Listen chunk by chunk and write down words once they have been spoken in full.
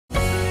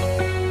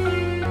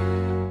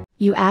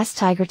You ask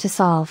Tiger to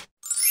solve.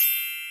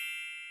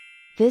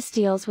 This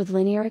deals with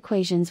linear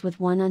equations with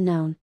one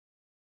unknown.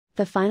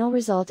 The final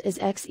result is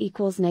x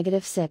equals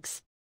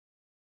 -6.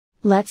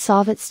 Let's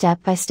solve it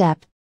step by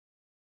step.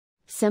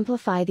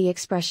 Simplify the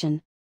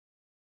expression.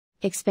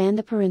 Expand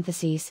the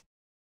parentheses.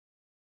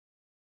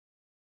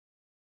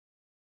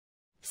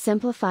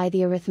 Simplify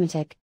the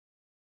arithmetic.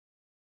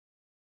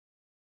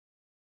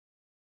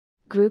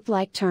 Group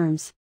like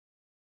terms.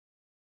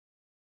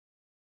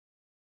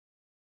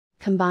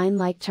 Combine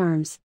like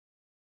terms.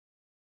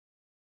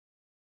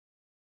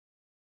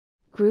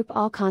 Group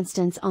all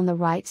constants on the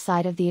right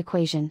side of the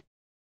equation.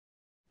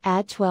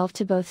 Add 12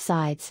 to both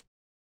sides.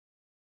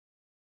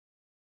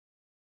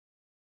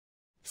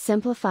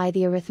 Simplify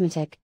the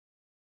arithmetic.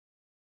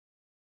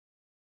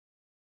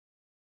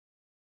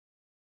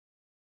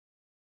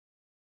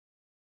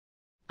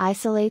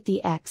 Isolate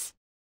the x.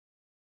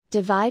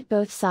 Divide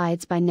both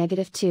sides by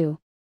 -2.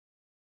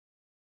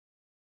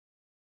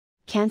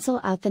 Cancel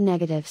out the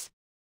negatives.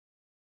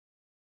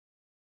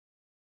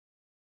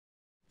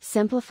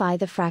 Simplify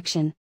the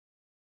fraction.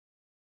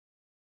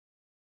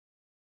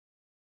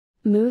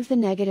 Move the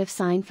negative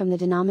sign from the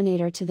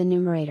denominator to the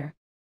numerator.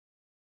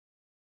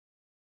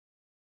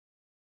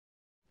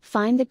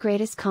 Find the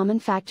greatest common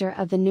factor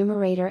of the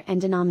numerator and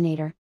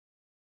denominator.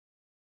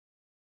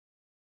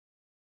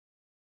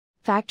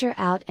 Factor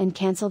out and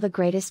cancel the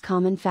greatest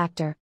common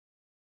factor.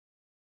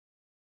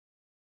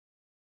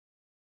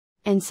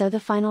 And so the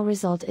final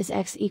result is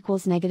x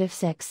equals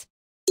 -6.